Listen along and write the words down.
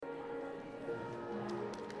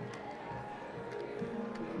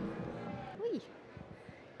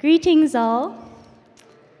Greetings all.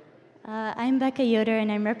 I'm Becca Yoder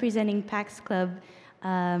and I'm representing PAX Club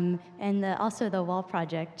and also the Wall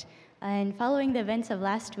Project. And following the events of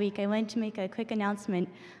last week, I wanted to make a quick announcement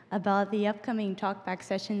about the upcoming talkback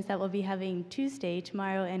sessions that we'll be having Tuesday,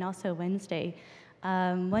 tomorrow, and also Wednesday.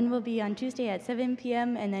 One will be on Tuesday at 7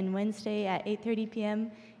 p.m. and then Wednesday at 8:30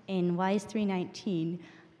 p.m. in WISE 319.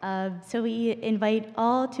 So we invite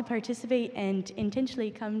all to participate and intentionally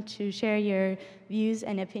come to share your views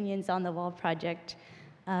and opinions on the Wall Project.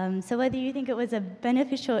 So whether you think it was a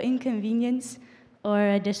beneficial inconvenience or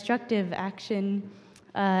a destructive action,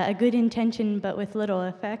 a good intention but with little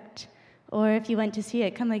effect, or if you want to see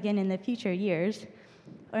it come again in the future years,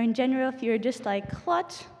 or in general, if you're just like,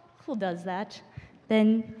 what? Who does that?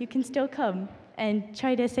 Then you can still come and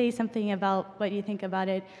try to say something about what you think about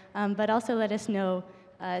it, but also let us know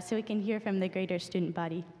so we can hear from the greater student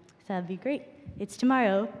body. So that'd be great. It's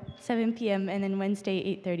tomorrow, 7 p.m., and then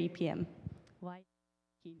Wednesday, 8:30 p.m. Why?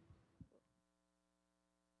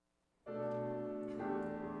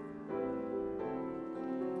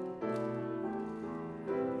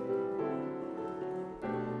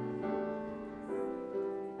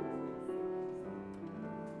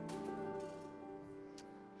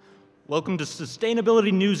 Welcome to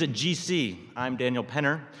Sustainability News at GC. I'm Daniel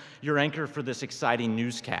Penner, your anchor for this exciting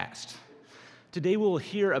newscast. Today we'll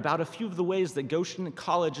hear about a few of the ways that Goshen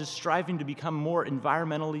College is striving to become more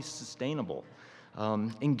environmentally sustainable,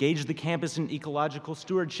 engage the campus in ecological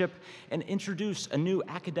stewardship, and introduce a new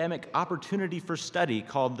academic opportunity for study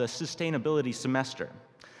called the Sustainability Semester.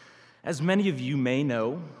 As many of you may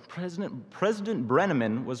know, President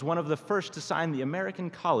Brenneman was one of the first to sign the American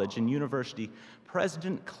College and University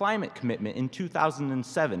President Climate Commitment in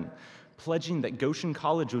 2007, pledging that Goshen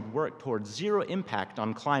College would work towards zero impact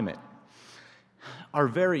on climate. Our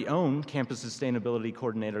very own Campus Sustainability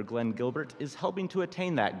Coordinator, Glenn Gilbert, is helping to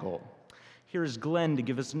attain that goal. Here is Glenn to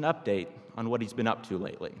give us an update on what he's been up to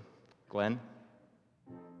lately. Glenn?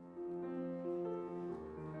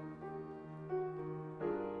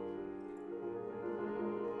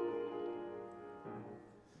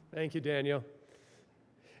 Thank you, Daniel.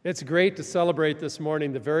 It's great to celebrate this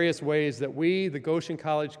morning the various ways that we, the Goshen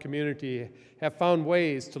College community, have found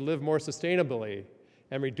ways to live more sustainably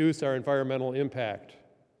and reduce our environmental impact.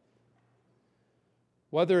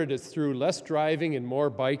 Whether it is through less driving and more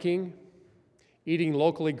biking, eating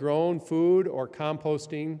locally grown food or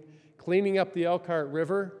composting, cleaning up the Elkhart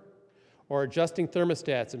River, or adjusting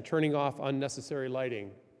thermostats and turning off unnecessary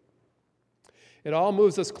lighting. It all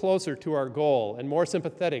moves us closer to our goal and more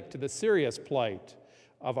sympathetic to the serious plight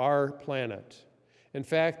of our planet. In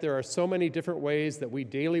fact, there are so many different ways that we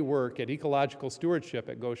daily work at ecological stewardship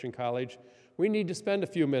at Goshen College, we need to spend a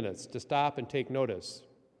few minutes to stop and take notice.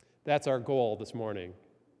 That's our goal this morning.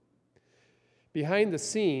 Behind the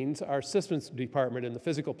scenes, our systems department in the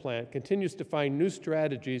physical plant continues to find new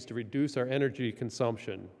strategies to reduce our energy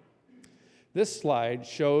consumption. This slide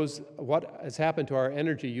shows what has happened to our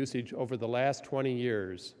energy usage over the last 20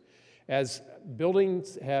 years. As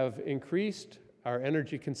buildings have increased, our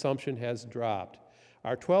energy consumption has dropped.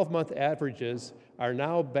 Our 12-month averages are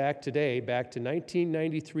now back to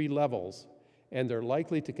 1993 levels, and they're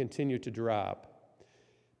likely to continue to drop.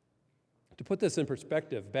 To put this in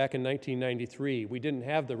perspective, back in 1993, we didn't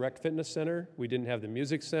have the Rec Fitness Center, we didn't have the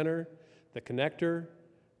Music Center, the Connector,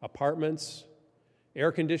 apartments,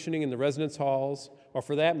 air conditioning in the residence halls, or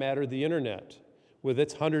for that matter, the internet, with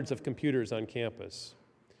its hundreds of computers on campus.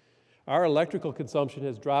 Our electrical consumption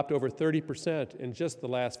has dropped over 30% in just the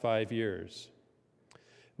last 5 years.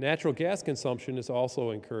 Natural gas consumption is also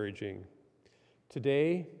encouraging.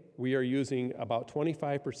 Today, we are using about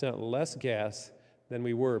 25% less gas than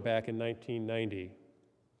we were back in 1990.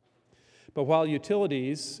 But while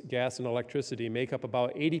utilities, gas and electricity, make up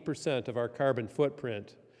about 80% of our carbon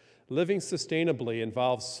footprint, living sustainably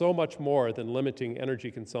involves so much more than limiting energy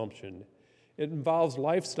consumption. It involves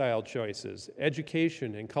lifestyle choices,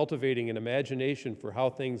 education, and cultivating an imagination for how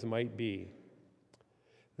things might be.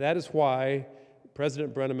 That is why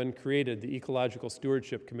President Brenneman created the Ecological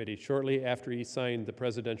Stewardship Committee shortly after he signed the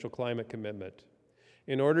Presidential Climate Commitment,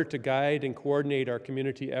 in order to guide and coordinate our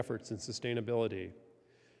community efforts in sustainability.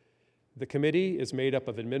 The committee is made up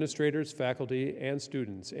of administrators, faculty, and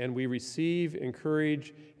students, and we receive,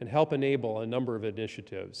 encourage, and help enable a number of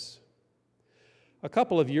initiatives. A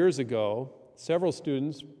couple of years ago, several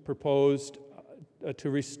students proposed to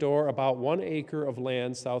restore about 1 acre of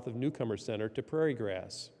land south of Newcomer Center to prairie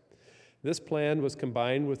grass. This plan was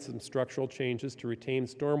combined with some structural changes to retain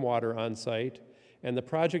stormwater on site, and the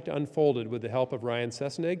project unfolded with the help of Ryan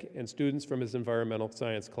Sesnig and students from his environmental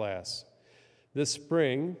science class. This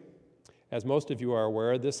spring, As most of you are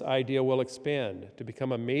aware, this idea will expand to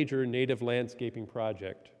become a major native landscaping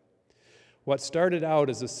project. What started out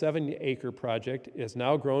as a 7-acre project is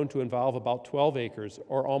now grown to involve about 12 acres,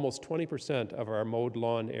 or almost 20% of our mowed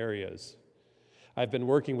lawn areas. I've been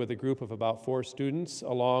working with a group of about 4 students,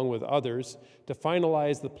 along with others, to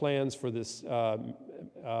finalize the plans for this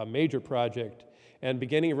major project, and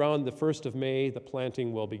beginning around the 1st of May, the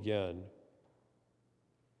planting will begin.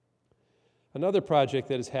 Another project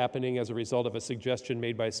that is happening as a result of a suggestion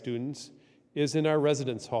made by students is in our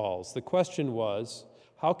residence halls. The question was,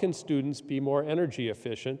 how can students be more energy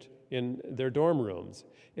efficient in their dorm rooms?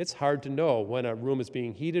 It's hard to know when a room is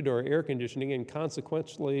being heated or air conditioning, and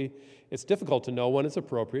consequently, it's difficult to know when it's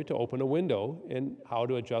appropriate to open a window and how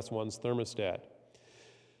to adjust one's thermostat.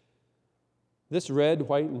 This red,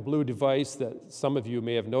 white, and blue device that some of you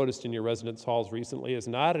may have noticed in your residence halls recently is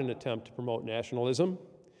not an attempt to promote nationalism.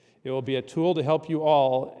 It will be a tool to help you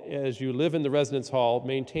all, as you live in the residence hall,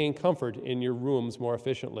 maintain comfort in your rooms more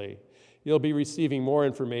efficiently. You'll be receiving more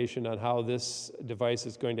information on how this device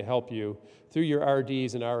is going to help you through your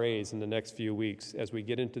RDs and RAs in the next few weeks as we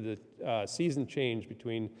get into the season change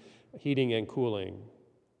between heating and cooling.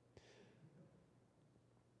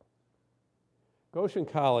 Goshen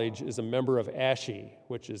College is a member of ASHE,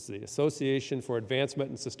 which is the Association for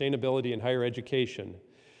Advancement and Sustainability in Higher Education.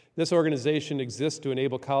 This organization exists to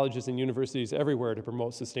enable colleges and universities everywhere to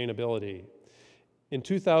promote sustainability. In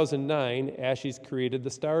 2009, ASHE's created the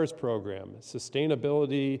STARS program,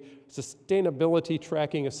 Sustainability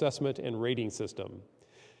Tracking Assessment and Rating System.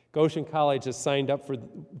 Goshen College has signed up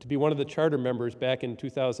to be one of the charter members back in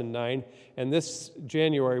 2009, and this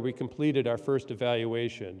January we completed our first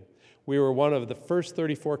evaluation. We were one of the first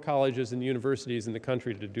 34 colleges and universities in the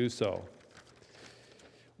country to do so.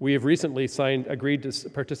 We have recently agreed to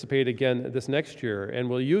participate again this next year, and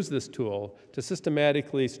will use this tool to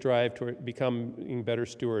systematically strive toward becoming better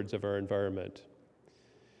stewards of our environment.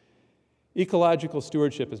 Ecological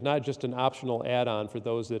stewardship is not just an optional add-on for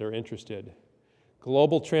those that are interested.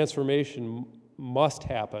 Global transformation must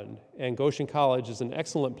happen, and Goshen College is an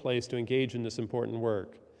excellent place to engage in this important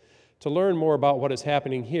work. To learn more about what is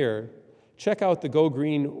happening here, check out the Go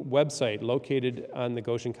Green website located on the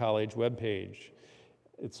Goshen College webpage.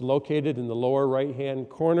 It's located in the lower right-hand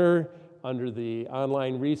corner under the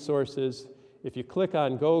online resources. If you click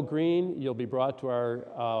on Go Green, you'll be brought to our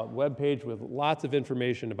webpage with lots of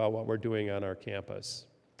information about what we're doing on our campus.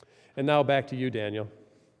 And now back to you, Daniel.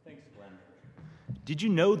 Thanks, Glenn. Did you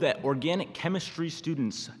know that organic chemistry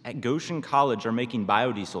students at Goshen College are making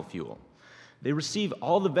biodiesel fuel? They receive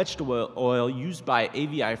all the vegetable oil used by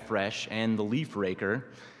AVI Fresh and the Leaf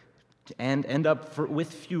Raker, and end up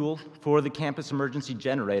with fuel for the campus emergency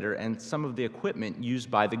generator and some of the equipment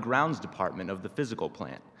used by the grounds department of the physical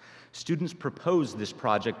plant. Students proposed this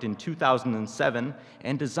project in 2007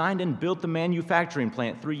 and designed and built the manufacturing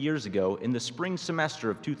plant 3 years ago in the spring semester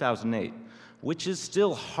of 2008, which is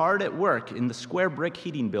still hard at work in the square brick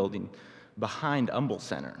heating building behind Humble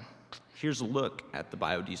Center. Here's a look at the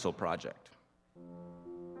biodiesel project.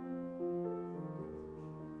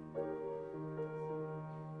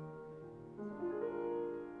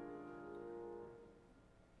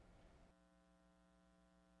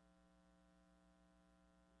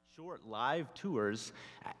 Short live tours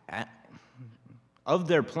of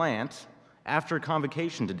their plant after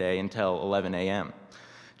Convocation today until 11 a.m.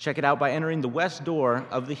 Check it out by entering the west door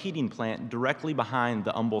of the heating plant directly behind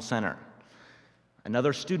the Humble Center.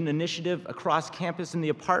 Another student initiative across campus in the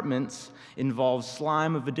apartments involves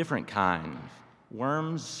slime of a different kind,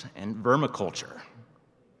 worms and vermiculture.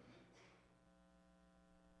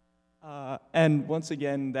 And once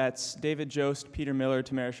again, that's David Jost, Peter Miller,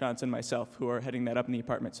 Tamara Shantz, and myself who are heading that up in the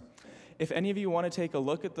apartments. If any of you want to take a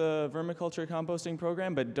look at the vermiculture composting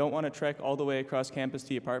program but don't want to trek all the way across campus to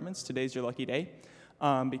the apartments, today's your lucky day,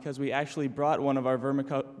 because we actually brought one of our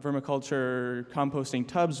vermiculture composting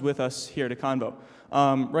tubs with us here to Convo.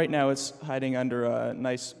 Right now it's hiding under a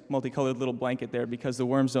nice multicolored little blanket there because the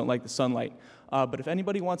worms don't like the sunlight. But if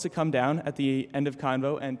anybody wants to come down at the end of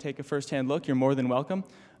Convo and take a first-hand look, you're more than welcome.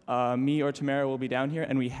 Me or Tamara will be down here,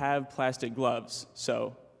 and we have plastic gloves,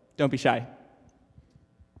 so don't be shy.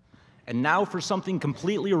 And now for something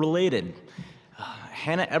completely related.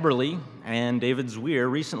 Hannah Eberly and David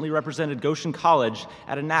Zwier recently represented Goshen College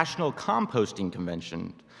at a national composting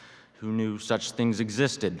convention. Who knew such things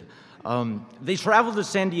existed? They traveled to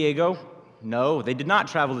San Diego. No, they did not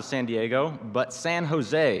travel to San Diego, but San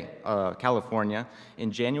Jose, California,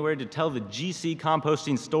 in January to tell the GC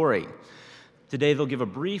composting story. Today, they'll give a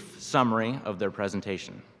brief summary of their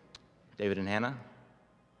presentation. David and Hannah.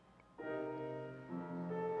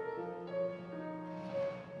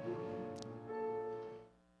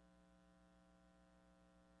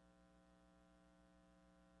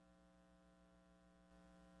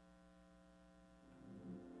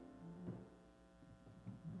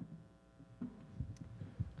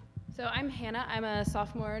 So I'm Hannah. I'm a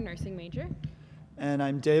sophomore nursing major. And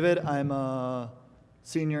I'm David. I'm a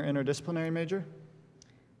senior interdisciplinary major.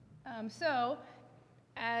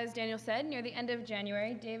 As Daniel said, near the end of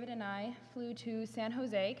January, David and I flew to San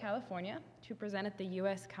Jose, California, to present at the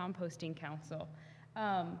U.S. Composting Council.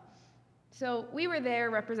 So we were there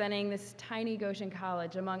representing this tiny Goshen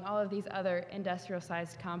college among all of these other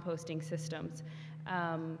industrial-sized composting systems.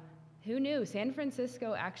 Who knew? San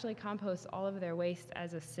Francisco actually composts all of their waste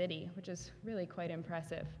as a city, which is really quite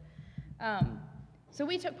impressive. So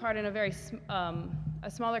we took part in a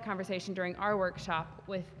smaller conversation during our workshop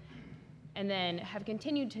and then have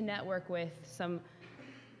continued to network with some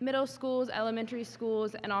middle schools, elementary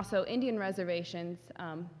schools, and also Indian reservations.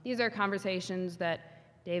 These are conversations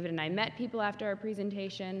that David and I met people after our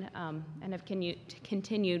presentation and have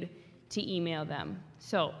continued to email them.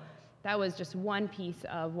 So that was just one piece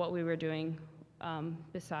of what we were doing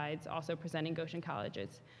besides also presenting Goshen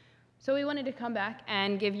colleges. So we wanted to come back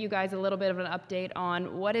and give you guys a little bit of an update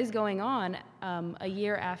on what is going on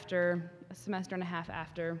a semester and a half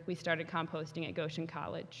after we started composting at Goshen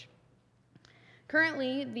College.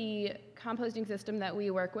 Currently, the composting system that we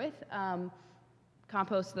work with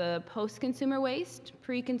composts the post-consumer waste,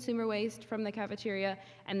 pre-consumer waste from the cafeteria,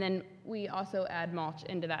 and then we also add mulch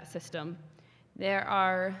into that system. There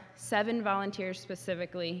are 7 volunteers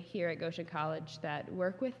specifically here at Goshen College that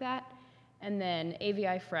work with that, and then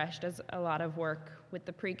AVI Fresh does a lot of work with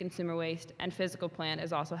the pre-consumer waste, and Physical Plant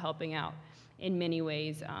is also helping out in many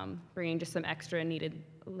ways, bringing just some extra needed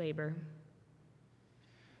labor.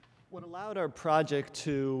 What allowed our project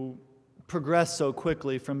to progress so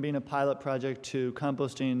quickly from being a pilot project to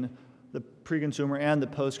composting the pre-consumer and the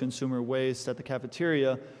post-consumer waste at the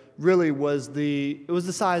cafeteria really was the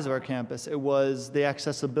size of our campus. It was the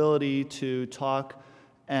accessibility to talk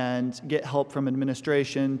and get help from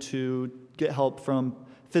administration, to get help from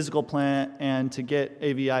Physical Plant, and to get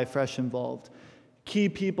AVI Fresh involved. Key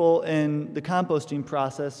people in the composting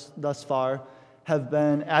process thus far have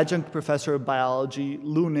been adjunct professor of biology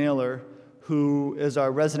Lou Naylor, who is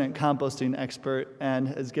our resident composting expert and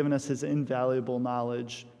has given us his invaluable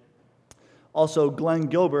knowledge. Also, Glenn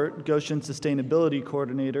Gilbert, Goshen Sustainability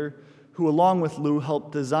Coordinator, who along with Lou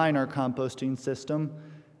helped design our composting system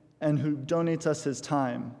and who donates us his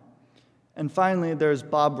time. And finally, there's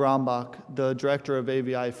Bob Rombach, the director of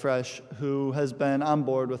AVI Fresh, who has been on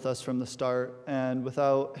board with us from the start. And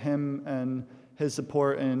without him and his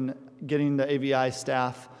support in getting the AVI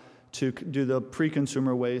staff to do the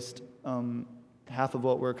pre-consumer waste, half of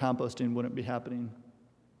what we're composting wouldn't be happening.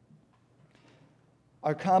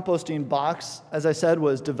 Our composting box, as I said,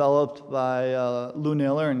 was developed by Lou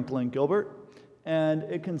Naylor and Glenn Gilbert, and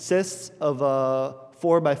it consists of a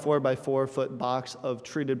 4 by 4 by 4 foot box of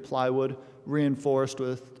treated plywood reinforced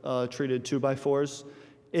with treated 2x4s.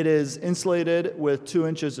 It is insulated with 2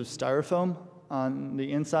 inches of styrofoam on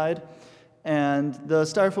the inside, and the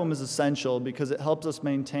styrofoam is essential because it helps us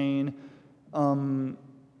maintain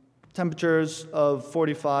temperatures of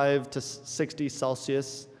 45 to 60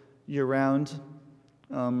 Celsius year-round.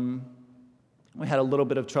 We had a little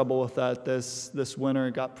bit of trouble with that this winter.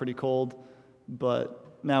 It got pretty cold,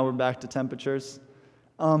 but now we're back to temperatures.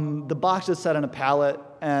 The box is set on a pallet,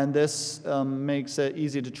 and this makes it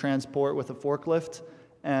easy to transport with a forklift,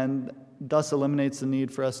 and thus eliminates the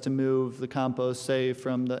need for us to move the compost, say,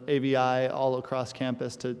 from the AVI all across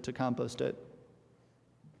campus to compost it.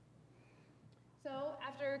 So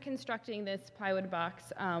after constructing this plywood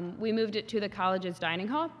box, we moved it to the college's dining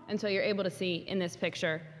hall, and so you're able to see in this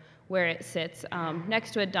picture where it sits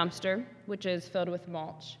next to a dumpster, which is filled with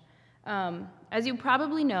mulch. As you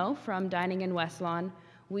probably know from dining in West Lawn,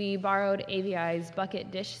 we borrowed AVI's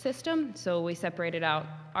bucket dish system, so we separated out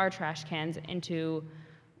our trash cans into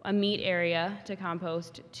a meat area to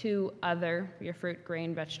compost, 2 other, your fruit,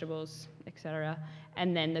 grain, vegetables, etc.,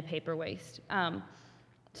 and then the paper waste.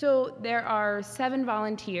 So there are 7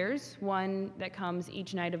 volunteers, 1 that comes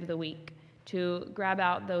each night of the week, to grab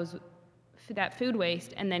out that food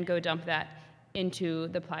waste and then go dump that into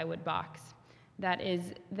the plywood box. That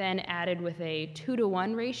is then added with a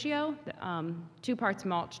 2-to-1 ratio, 2 parts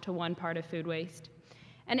mulch to 1 part of food waste.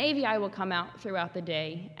 And AVI will come out throughout the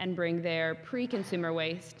day and bring their pre-consumer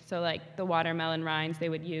waste, so like the watermelon rinds they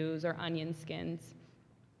would use or onion skins,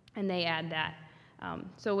 and they add that.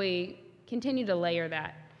 So we continue to layer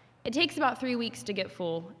that. It takes about 3 weeks to get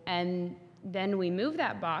full, and then we move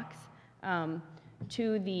that box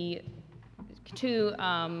to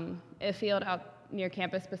a field out near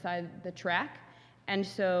campus beside the track. And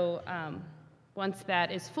so once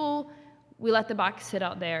that is full, we let the box sit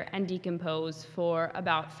out there and decompose for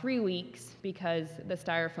about 3 weeks because the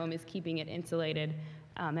styrofoam is keeping it insulated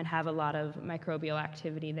and have a lot of microbial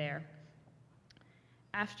activity there.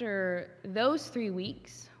 After those 3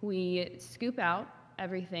 weeks, we scoop out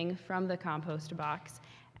everything from the compost box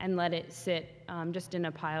and let it sit just in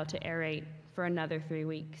a pile to aerate for another 3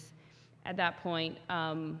 weeks. At that point,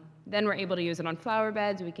 then we're able to use it on flower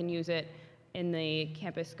beds. We can use it in the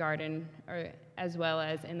campus garden, or as well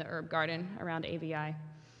as in the herb garden around AVI.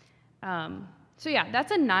 So yeah,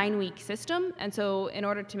 that's a 9-week system, and so in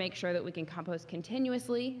order to make sure that we can compost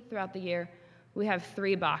continuously throughout the year, we have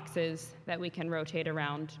 3 boxes that we can rotate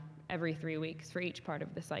around every 3 weeks for each part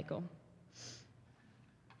of the cycle.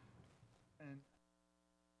 And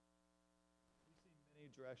we see many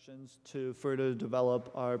directions to further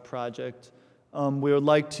develop our project. We would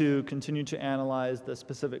like to continue to analyze the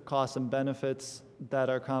specific costs and benefits that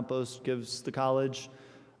our compost gives the college.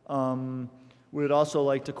 We would also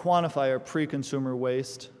like to quantify our pre-consumer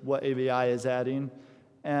waste, what AVI is adding.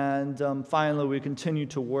 And finally, we continue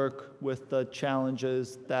to work with the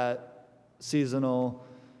challenges that seasonal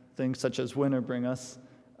things such as winter bring us.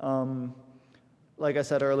 Like I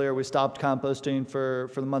said earlier, we stopped composting for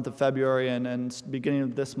the month of February and beginning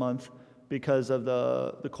of this month because of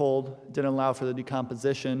the cold. Didn't allow for the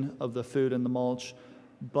decomposition of the food and the mulch.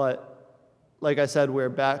 But like I said, we're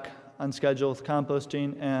back on schedule with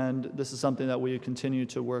composting, and this is something that we continue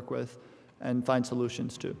to work with and find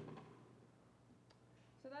solutions to.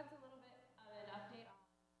 So that's a little bit of an update on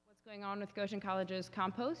what's going on with Goshen College's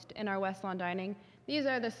compost in our West Lawn Dining. These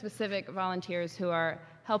are the specific volunteers who are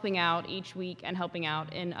helping out each week and helping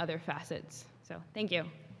out in other facets. So thank you.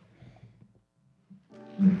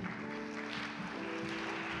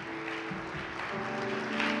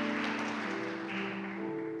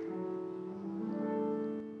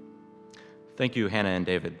 Thank you, Hannah and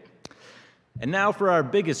David. And now for our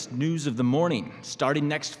biggest news of the morning. Starting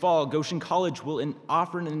next fall, Goshen College will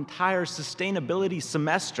offer an entire sustainability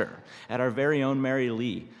semester at our very own Merry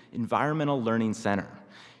Lea Environmental Learning Center.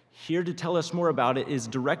 Here to tell us more about it is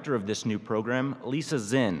director of this new program, Lisa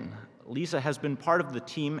Zinn. Lisa has been part of the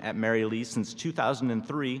team at Merry Lea since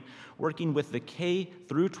 2003, working with the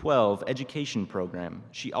K-12 education program.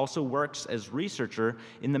 She also works as researcher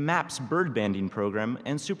in the MAPS bird banding program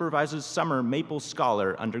and supervises summer Maple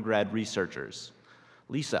Scholar undergrad researchers.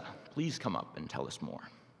 Lisa, please come up and tell us more.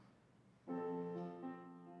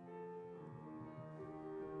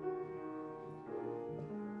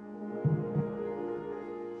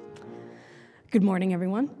 Good morning,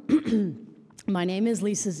 everyone. My name is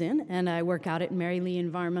Lisa Zinn, and I work out at Merry Lea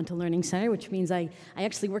Environmental Learning Center, which means I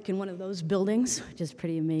actually work in one of those buildings, which is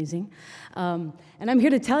pretty amazing. And I'm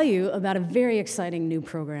here to tell you about a very exciting new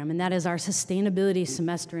program, and that is our Sustainability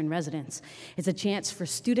Semester in Residence. It's a chance for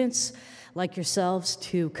students like yourselves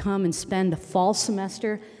to come and spend a fall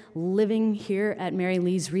semester living here at Merry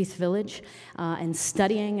Lea's Reith Village and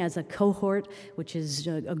studying as a cohort, which is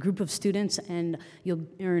a group of students, and you'll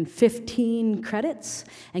earn 15 credits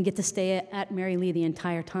and get to stay at Merry Lea the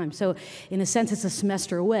entire time. So in a sense, it's a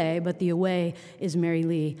semester away, but the away is Merry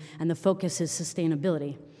Lea, and the focus is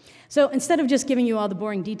sustainability. So instead of just giving you all the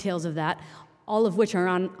boring details of that, all of which are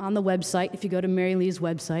on the website. If you go to Merry Lea's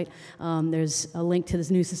website, there's a link to this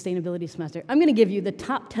new sustainability semester. I'm going to give you the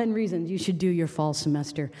top 10 reasons you should do your fall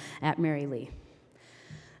semester at Merry Lea.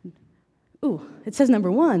 Ooh, it says number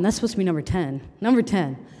 1. That's supposed to be number 10. Number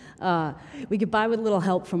 10. We get by with a little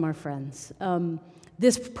help from our friends.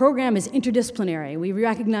 This program is interdisciplinary. We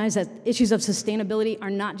recognize that issues of sustainability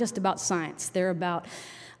are not just about science. They're about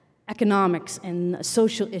economics and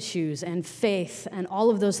social issues and faith and all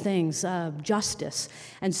of those things, justice.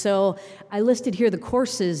 And so I listed here the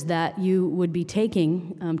courses that you would be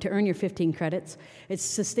taking to earn your 15 credits. It's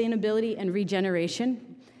sustainability and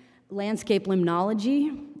regeneration, landscape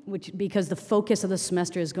limnology, which because the focus of the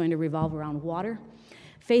semester is going to revolve around water,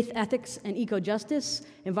 faith ethics and eco-justice,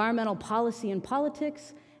 environmental policy and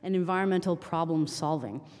politics, and environmental problem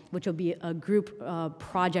solving, which will be a group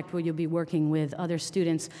project where you'll be working with other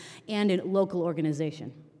students and a local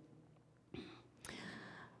organization.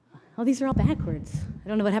 Oh, these are all backwards. I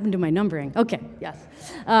don't know what happened to my numbering. Okay, yes.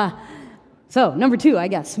 So, number 2, I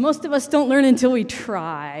guess. Most of us don't learn until we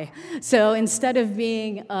try. So instead of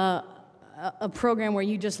being a program where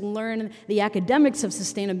you just learn the academics of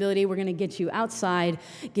sustainability, we're going to get you outside,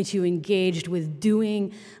 get you engaged with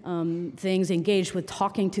doing things, engaged with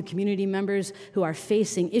talking to community members who are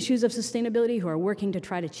facing issues of sustainability, who are working to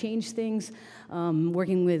try to change things,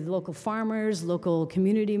 working with local farmers, local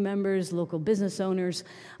community members, local business owners,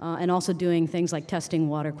 and also doing things like testing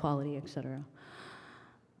water quality, et cetera.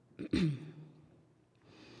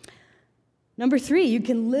 Number 3, you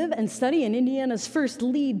can live and study in Indiana's first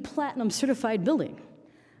LEED Platinum certified building.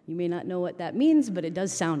 You may not know what that means, but it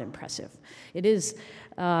does sound impressive. It is,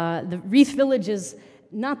 the Wreath Village is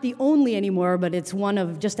not the only anymore, but it's one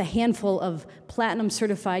of just a handful of platinum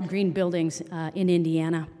certified green buildings in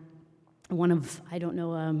Indiana. One of, I don't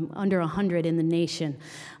know, under 100 in the nation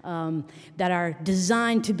that are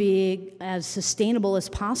designed to be as sustainable as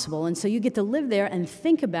possible. And so you get to live there and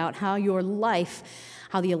think about how your life,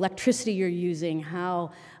 how the electricity you're using,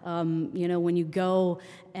 how, when you go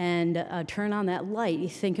and turn on that light, you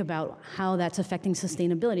think about how that's affecting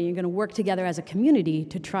sustainability. You're going to work together as a community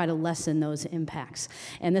to try to lessen those impacts.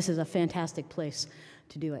 And this is a fantastic place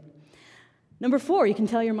to do it. Number 4, you can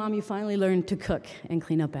tell your mom you finally learned to cook and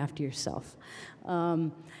clean up after yourself.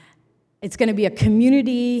 It's going to be a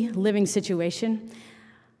community living situation.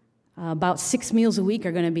 About 6 meals a week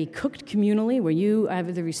are going to be cooked communally, where you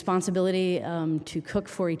have the responsibility to cook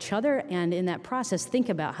for each other, and in that process, think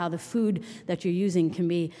about how the food that you're using can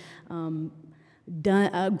be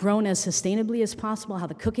grown as sustainably as possible, how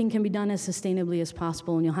the cooking can be done as sustainably as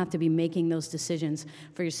possible, and you'll have to be making those decisions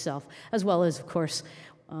for yourself, as well as, of course,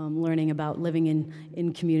 learning about living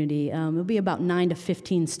in community. It'll be about 9 to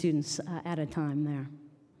 15 students at a time there.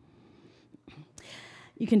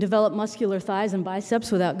 You can develop muscular thighs and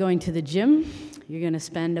biceps without going to the gym. You're going to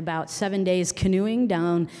spend about 7 days canoeing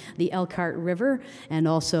down the Elkhart River and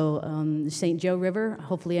also the St. Joe River,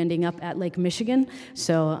 hopefully ending up at Lake Michigan.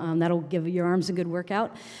 So that'll give your arms a good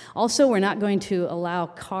workout. Also, we're not going to allow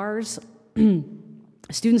cars,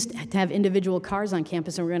 students to have individual cars on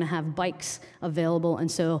campus, and we're going to have bikes available.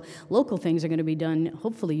 And so local things are going to be done,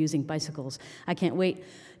 hopefully using bicycles. I can't wait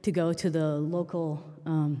to go to the local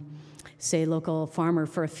local farmer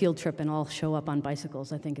for a field trip and all show up on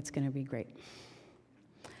bicycles. I think it's going to be great.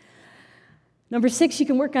 Number 6, you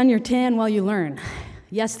can work on your tan while you learn.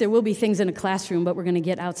 Yes, there will be things in a classroom, but we're going to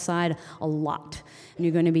get outside a lot. And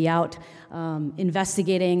you're going to be out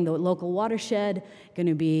investigating the local watershed, going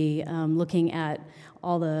to be looking at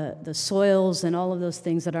all the soils and all of those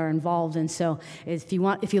things that are involved. And so if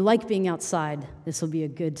you like being outside, this will be a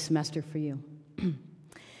good semester for you.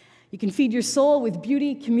 You can feed your soul with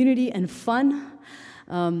beauty, community, and fun.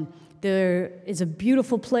 There is a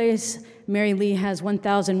beautiful place. Merry Lea has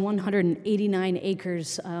 1,189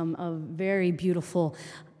 acres of very beautiful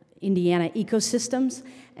Indiana ecosystems,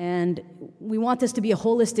 and we want this to be a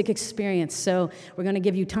holistic experience. So we're going to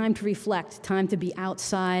give you time to reflect, time to be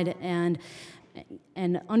outside, and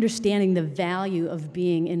understanding the value of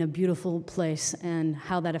being in a beautiful place and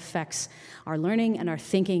how that affects our learning and our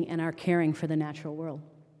thinking and our caring for the natural world.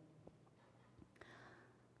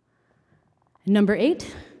 Number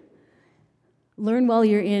 8, learn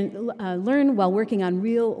while working on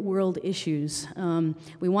real-world issues.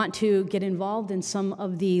 We want to get involved in some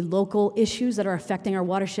of the local issues that are affecting our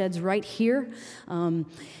watersheds right here.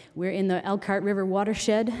 We're in the Elkhart River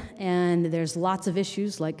watershed, and there's lots of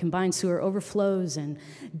issues like combined sewer overflows and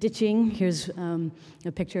ditching. Here's a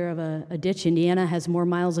picture of a ditch. Indiana has more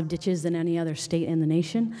miles of ditches than any other state in the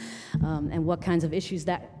nation, and what kinds of issues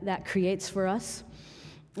that creates for us.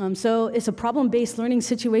 So it's a problem-based learning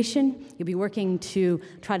situation. You'll be working to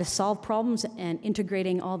try to solve problems and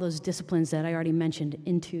integrating all those disciplines that I already mentioned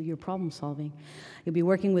into your problem solving. You'll be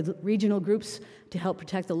working with regional groups to help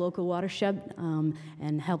protect the local watershed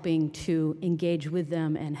and helping to engage with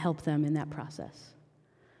them and help them in that process.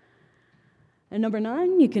 And number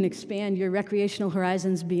 9, you can expand your recreational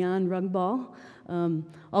horizons beyond rug ball.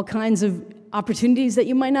 All kinds of opportunities that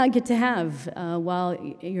you might not get to have while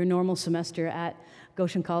your normal semester at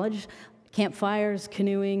Goshen College. Campfires,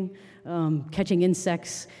 canoeing, catching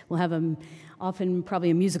insects. We'll have often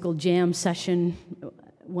probably a musical jam session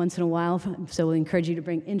once in a while, so we'll encourage you to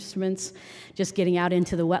bring instruments, just getting out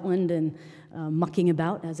into the wetland and mucking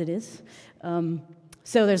about as it is.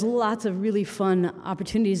 So there's lots of really fun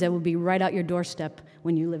opportunities that will be right out your doorstep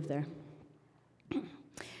when you live there.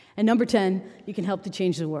 And number 10, you can help to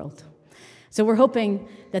change the world. So we're hoping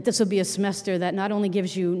that this will be a semester that not only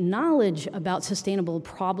gives you knowledge about sustainable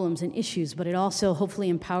problems and issues, but it also hopefully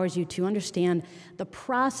empowers you to understand the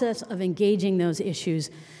process of engaging those issues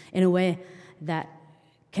in a way that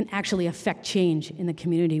can actually affect change in the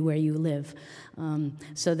community where you live,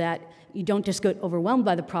 so that you don't just get overwhelmed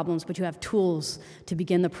by the problems, but you have tools to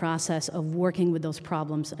begin the process of working with those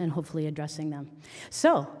problems and hopefully addressing them.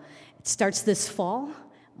 So it starts this fall.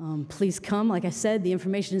 Please come. Like I said, the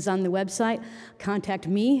information is on the website. Contact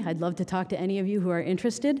me. I'd love to talk to any of you who are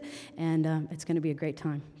interested, and it's going to be a great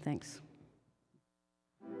time. Thanks.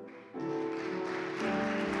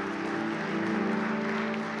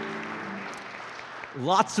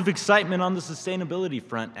 Lots of excitement on the sustainability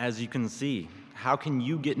front, as you can see. How can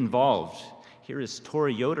you get involved? here is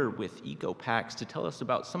Tori Yoder with EcoPacks to tell us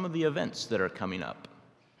about some of the events that are coming up.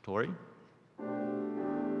 Tori?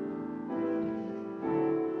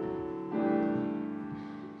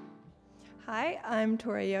 Hi, I'm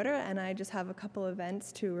Tori Yoder, and I just have a couple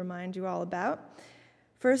events to remind you all about.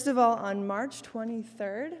 First of all, on March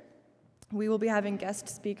 23rd, we will be having guest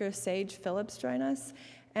speaker Sage Phillips join us,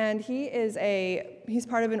 and he's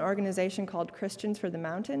part of an organization called Christians for the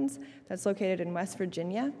Mountains that's located in West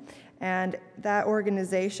Virginia, and that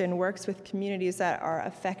organization works with communities that are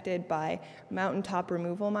affected by mountaintop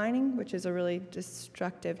removal mining, which is a really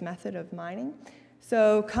destructive method of mining.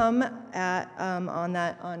 So come on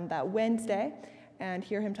that Wednesday and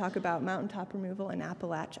hear him talk about mountaintop removal in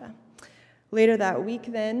Appalachia. Later that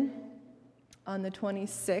week then, on the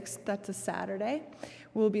 26th, that's a Saturday,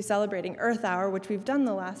 we'll be celebrating Earth Hour, which we've done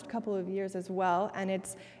the last couple of years as well, and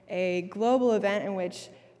it's a global event in which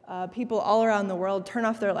people all around the world turn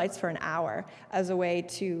off their lights for an hour as a way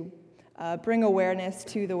to bring awareness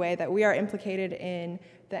to the way that we are implicated in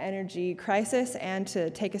the energy crisis and to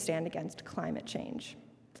take a stand against climate change.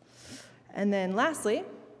 And then lastly,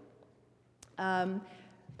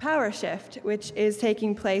 Power Shift, which is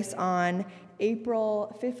taking place on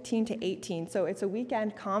April 15 to 18. So it's a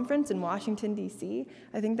weekend conference in Washington, D.C.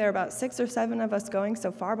 I think there are about 6 or 7 of us going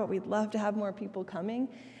so far, but we'd love to have more people coming.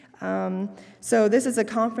 So this is a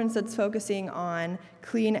conference that's focusing on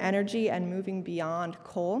clean energy and moving beyond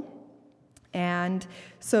coal. And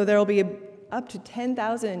so there will be up to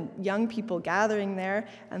 10,000 young people gathering there,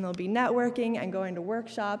 and they'll be networking and going to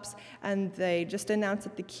workshops. And they just announced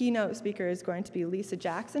that the keynote speaker is going to be Lisa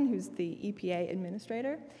Jackson, who's the EPA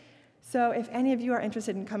administrator. So if any of you are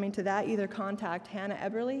interested in coming to that, either contact Hannah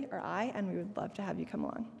Eberly or I, and we would love to have you come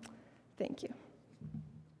along. Thank you.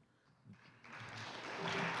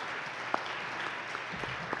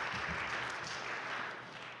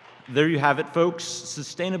 There you have it, folks.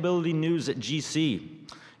 Sustainability news at GC.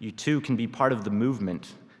 You too can be part of the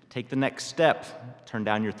movement. Take the next step. Turn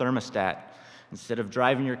down your thermostat. Instead of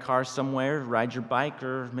driving your car somewhere, ride your bike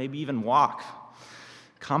or maybe even walk.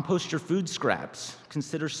 Compost your food scraps.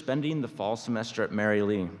 Consider spending the fall semester at Merry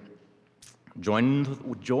Lea. Join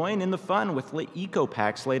in the fun with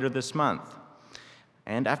EcoPacks later this month.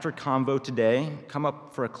 And after Convo today, come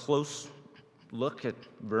up for a close look at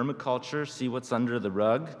vermiculture, see what's under the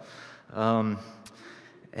rug. And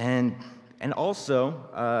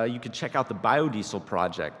also, you could check out the biodiesel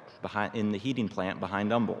project in the heating plant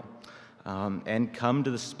behind Humble. And come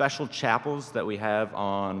to the special chapels that we have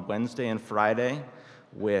on Wednesday and Friday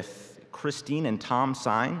with Christine and Tom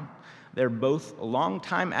Sine. They're both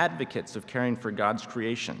longtime advocates of caring for God's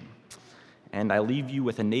creation. And I leave you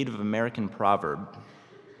with a Native American proverb.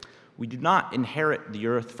 We do not inherit the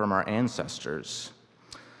earth from our ancestors,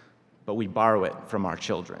 but we borrow it from our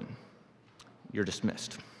children. You're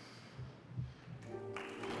dismissed.